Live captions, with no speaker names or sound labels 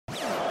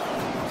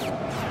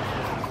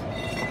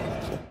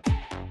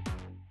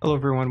Hello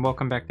everyone,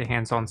 welcome back to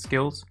Hands-On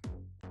Skills.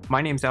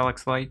 My name's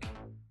Alex Like,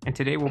 and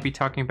today we'll be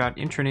talking about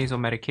intranasal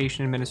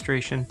medication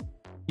administration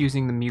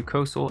using the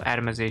mucosal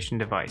atomization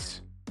device.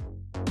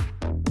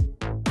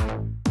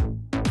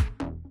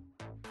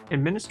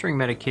 Administering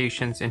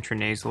medications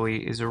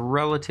intranasally is a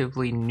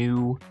relatively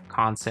new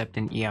concept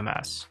in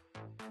EMS,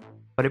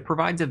 but it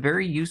provides a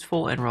very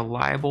useful and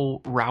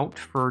reliable route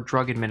for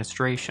drug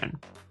administration.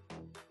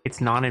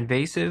 It's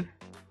non-invasive.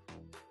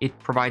 It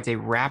provides a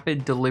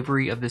rapid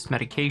delivery of this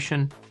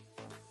medication,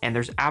 and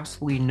there's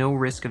absolutely no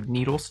risk of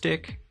needle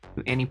stick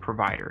to any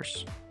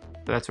providers.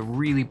 So that's a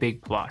really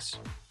big plus.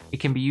 It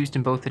can be used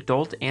in both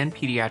adult and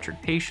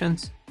pediatric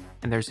patients,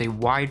 and there's a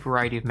wide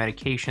variety of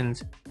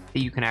medications that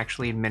you can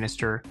actually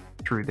administer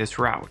through this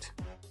route.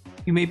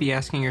 You may be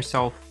asking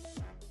yourself,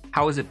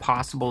 how is it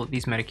possible that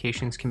these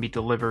medications can be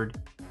delivered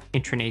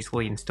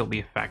intranasally and still be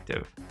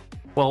effective?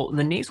 Well,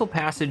 the nasal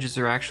passages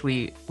are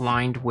actually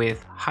lined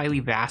with highly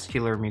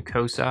vascular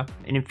mucosa,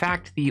 and in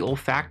fact, the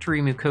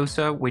olfactory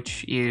mucosa,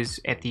 which is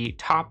at the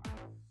top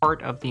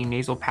part of the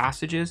nasal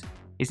passages,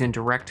 is in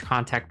direct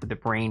contact with the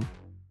brain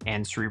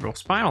and cerebral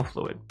spinal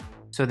fluid.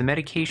 So the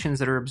medications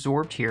that are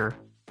absorbed here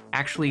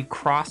actually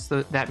cross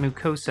that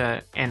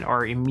mucosa and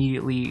are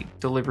immediately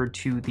delivered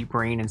to the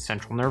brain and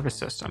central nervous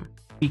system.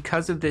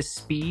 Because of this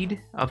speed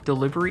of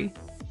delivery,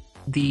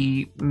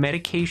 the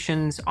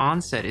medication's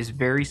onset is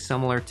very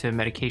similar to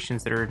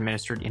medications that are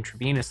administered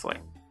intravenously.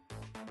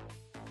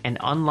 And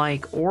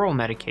unlike oral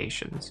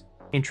medications,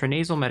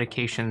 intranasal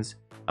medications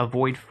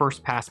avoid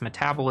first-pass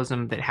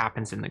metabolism that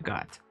happens in the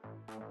gut.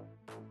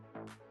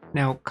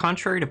 Now,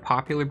 contrary to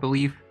popular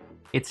belief,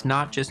 it's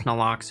not just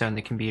naloxone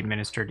that can be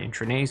administered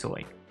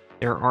intranasally.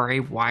 There are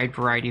a wide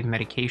variety of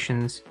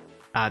medications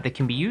that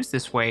can be used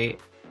this way,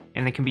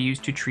 and that can be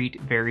used to treat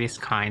various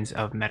kinds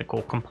of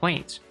medical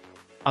complaints.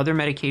 Other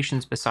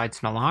medications besides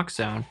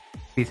naloxone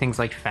would be things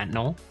like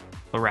fentanyl,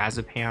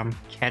 lorazepam,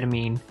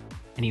 ketamine,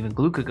 and even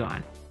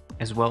glucagon,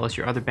 as well as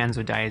your other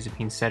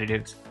benzodiazepine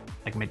sedatives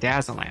like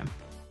midazolam.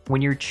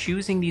 When you're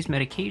choosing these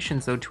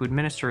medications, though, to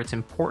administer, it's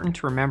important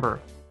to remember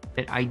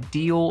that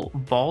ideal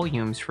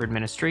volumes for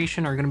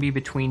administration are going to be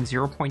between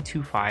 0.25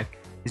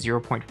 to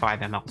 0.5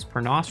 mLs per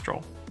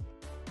nostril,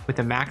 with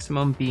the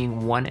maximum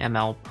being 1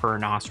 ml per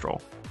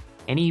nostril.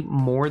 Any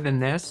more than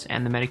this,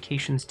 and the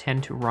medications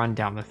tend to run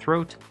down the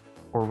throat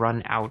or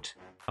run out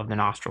of the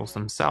nostrils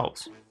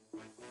themselves.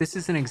 This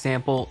is an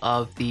example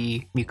of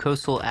the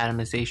mucosal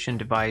atomization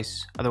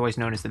device, otherwise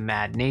known as the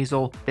MAD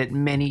nasal, that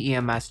many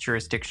EMS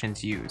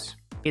jurisdictions use.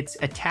 It's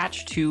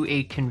attached to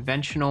a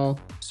conventional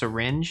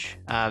syringe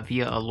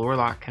via a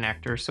Lorlock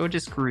connector, so it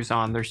just screws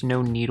on. There's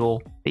no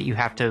needle that you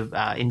have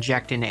to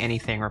inject into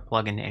anything or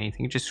plug into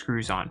anything. It just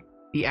screws on.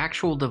 The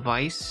actual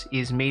device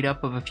is made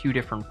up of a few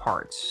different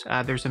parts.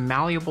 There's a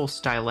malleable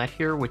stylet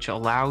here, which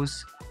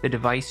allows the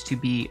device to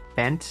be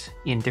bent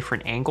in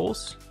different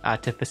angles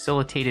to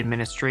facilitate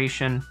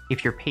administration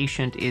if your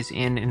patient is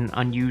in an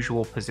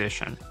unusual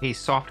position. A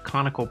soft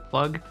conical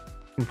plug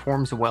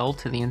conforms well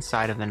to the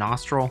inside of the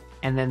nostril,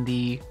 and then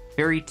the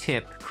very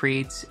tip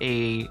creates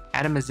a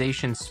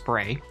atomization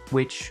spray,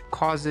 which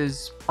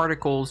causes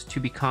particles to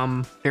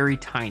become very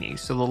tiny.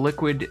 So the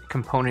liquid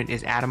component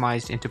is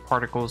atomized into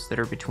particles that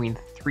are between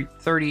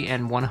 30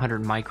 and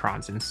 100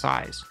 microns in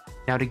size.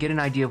 Now, to get an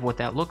idea of what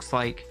that looks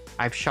like,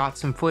 I've shot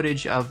some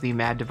footage of the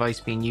MAD device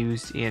being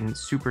used in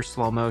super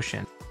slow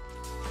motion.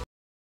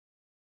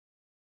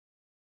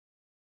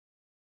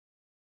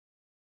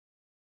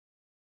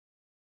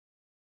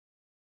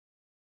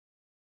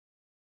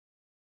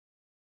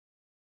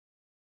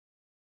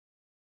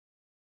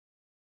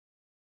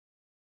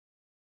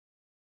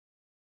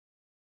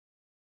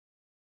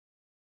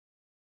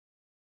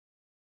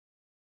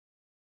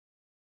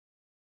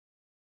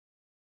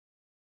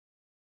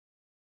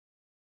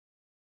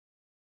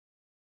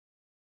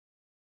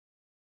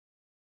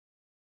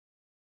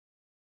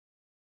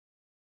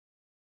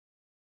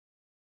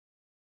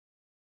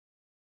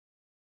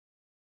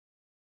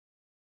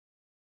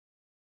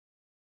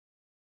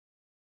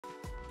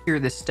 Here are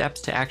the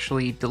steps to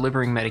actually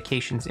delivering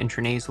medications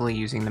intranasally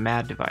using the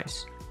MAD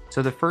device.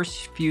 So the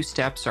first few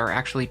steps are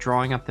actually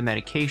drawing up the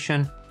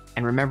medication,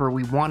 and remember,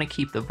 we want to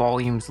keep the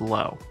volumes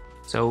low.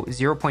 So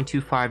 0.25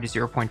 to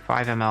 0.5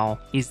 ml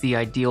is the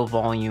ideal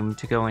volume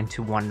to go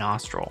into one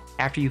nostril.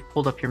 After you've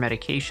pulled up your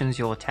medications,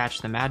 you'll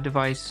attach the MAD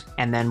device,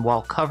 and then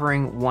while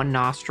covering one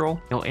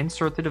nostril, you'll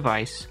insert the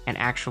device and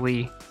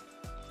actually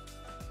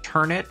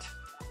turn it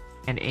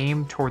and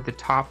aim toward the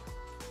top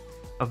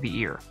of the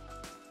ear.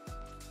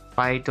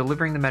 By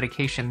delivering the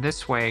medication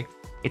this way,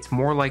 it's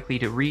more likely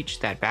to reach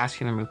that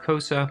vascular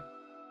mucosa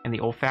and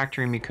the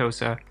olfactory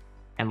mucosa,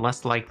 and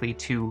less likely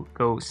to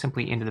go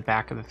simply into the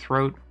back of the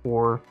throat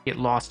or get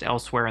lost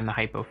elsewhere in the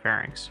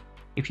hypopharynx.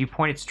 If you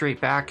point it straight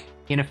back,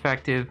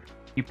 ineffective.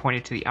 If you point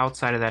it to the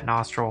outside of that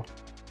nostril,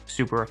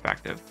 super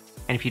effective.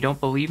 And if you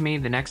don't believe me,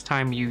 the next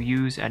time you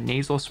use a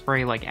nasal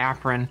spray like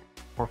Afrin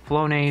or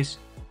Flonase,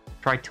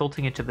 try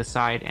tilting it to the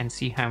side and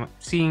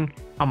seeing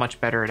how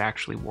much better it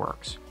actually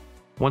works.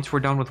 Once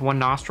we're done with one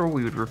nostril,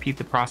 we would repeat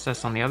the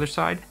process on the other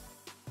side.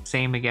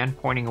 Same again,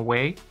 pointing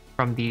away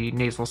from the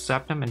nasal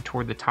septum and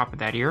toward the top of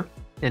that ear,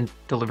 and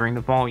delivering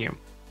the volume.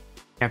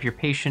 Now, if your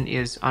patient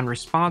is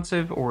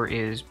unresponsive or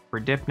is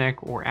bradypneic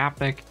or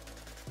apneic,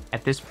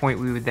 at this point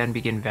we would then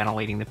begin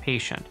ventilating the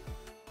patient.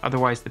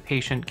 Otherwise, the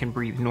patient can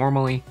breathe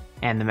normally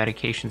and the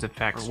medication's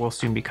effects will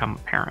soon become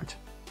apparent.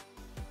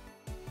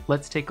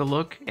 Let's take a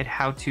look at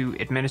how to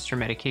administer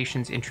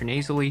medications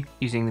intranasally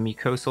using the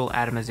mucosal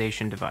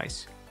atomization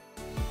device.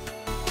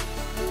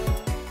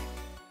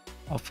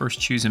 I'll first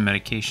choose a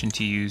medication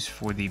to use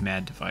for the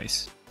MAD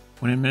device.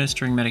 When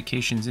administering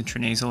medications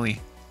intranasally,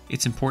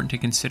 it's important to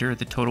consider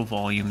the total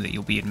volume that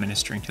you'll be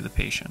administering to the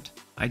patient.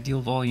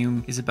 Ideal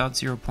volume is about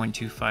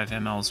 0.25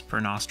 mL per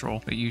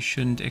nostril, but you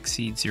shouldn't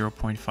exceed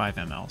 0.5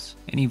 mL.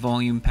 Any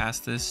volume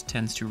past this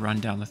tends to run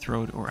down the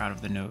throat or out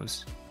of the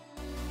nose.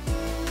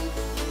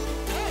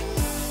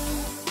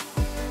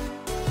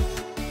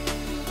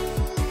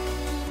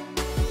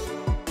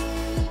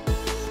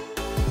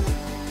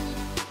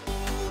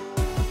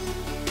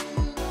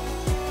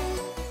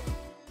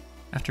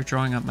 After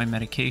drawing up my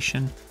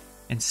medication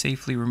and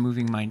safely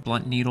removing my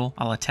blunt needle,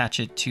 I'll attach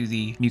it to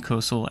the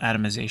mucosal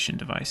atomization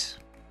device.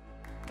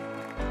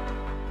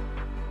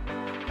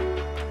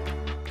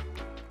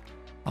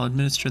 I'll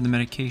administer the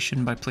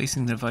medication by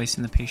placing the device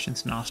in the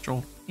patient's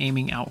nostril,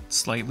 aiming out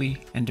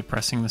slightly, and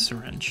depressing the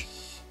syringe,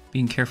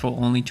 being careful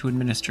only to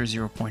administer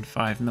 0.5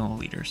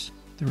 milliliters.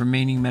 The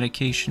remaining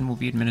medication will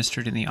be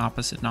administered in the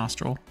opposite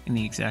nostril in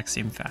the exact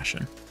same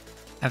fashion.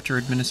 After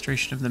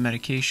administration of the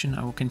medication,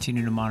 I will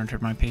continue to monitor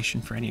my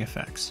patient for any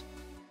effects.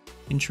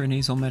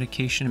 Intranasal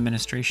medication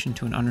administration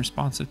to an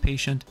unresponsive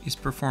patient is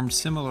performed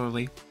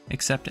similarly,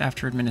 except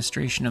after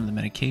administration of the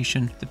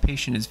medication, the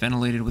patient is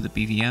ventilated with a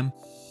BVM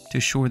to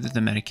assure that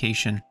the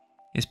medication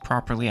is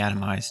properly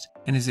atomized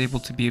and is able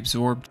to be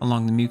absorbed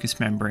along the mucous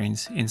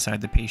membranes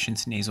inside the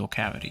patient's nasal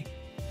cavity.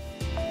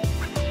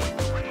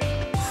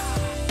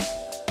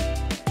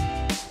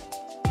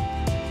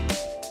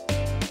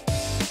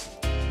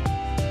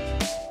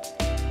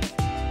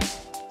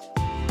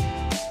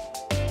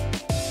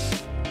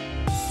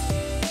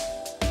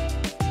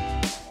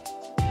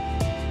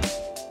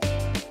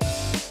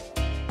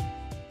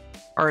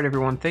 Alright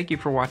everyone, thank you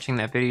for watching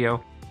that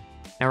video.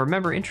 Now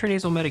remember,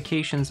 intranasal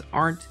medications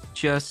aren't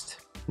just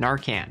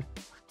Narcan.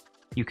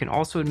 You can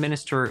also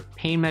administer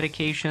pain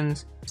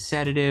medications,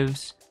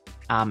 sedatives,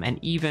 and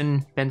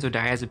even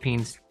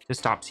benzodiazepines to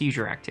stop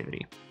seizure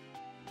activity.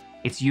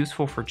 It's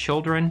useful for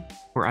children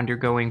who are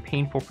undergoing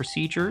painful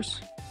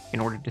procedures in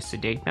order to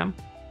sedate them.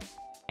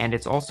 And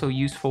it's also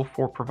useful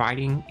for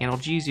providing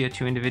analgesia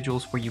to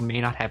individuals where you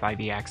may not have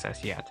IV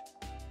access yet.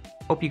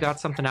 Hope you got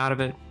something out of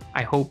it.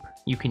 I hope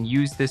you can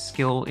use this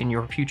skill in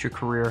your future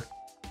career.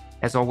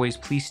 As always,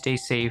 please stay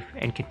safe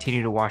and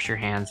continue to wash your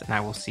hands, and I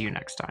will see you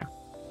next time.